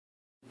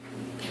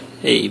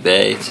Hey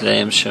eBay, today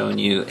I'm showing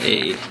you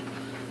a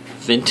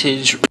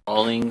vintage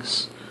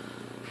Rawlings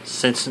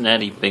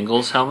Cincinnati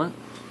Bengals helmet.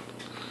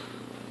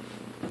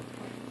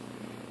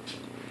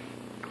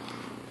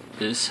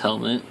 This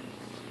helmet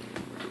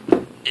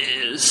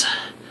is,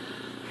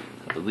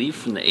 I believe,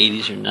 from the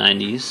 80s or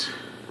 90s.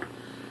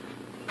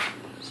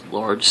 It's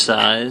large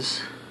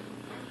size.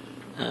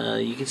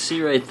 You can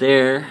see right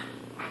there,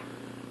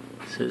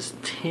 it says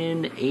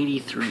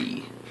 1083.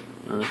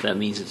 I don't know if that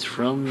means it's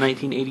from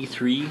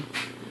 1983.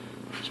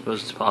 I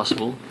suppose it's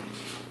possible.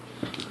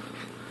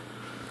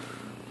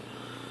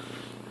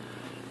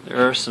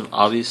 There are some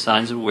obvious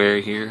signs of wear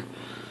here.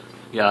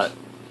 You got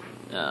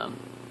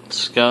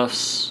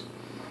scuffs,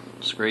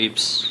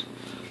 scrapes,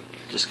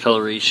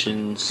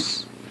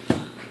 discolorations,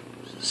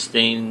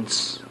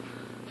 stains.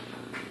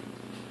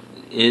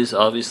 It is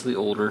obviously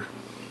older.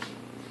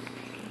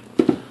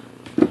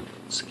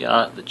 It's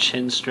got the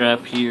chin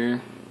strap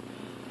here.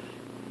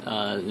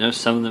 Notice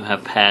some of them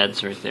have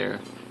pads right there.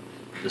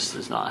 This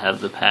does not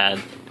have the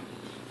pad.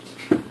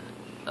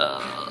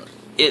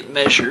 It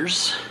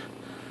measures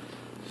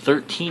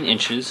 13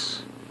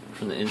 inches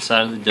from the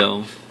inside of the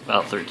dome,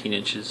 about 13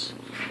 inches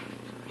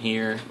from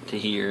here to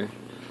here.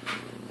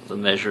 The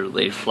measure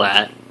laid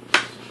flat.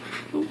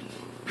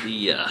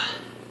 The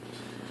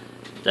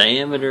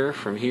diameter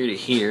from here to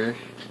here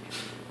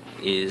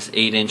is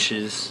 8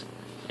 inches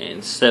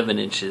and 7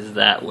 inches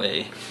that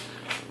way.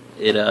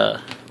 It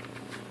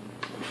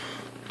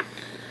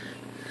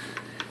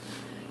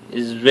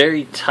is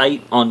very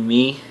tight on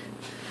me,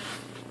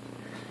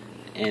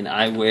 and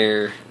I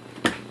wear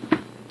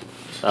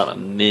about a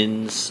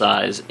men's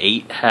size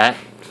 8 hat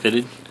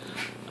fitted.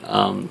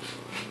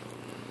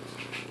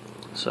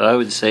 So I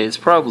would say it's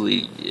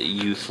probably a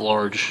youth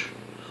large.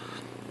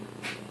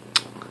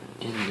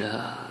 And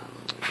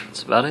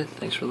that's about it.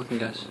 Thanks for looking,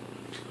 guys.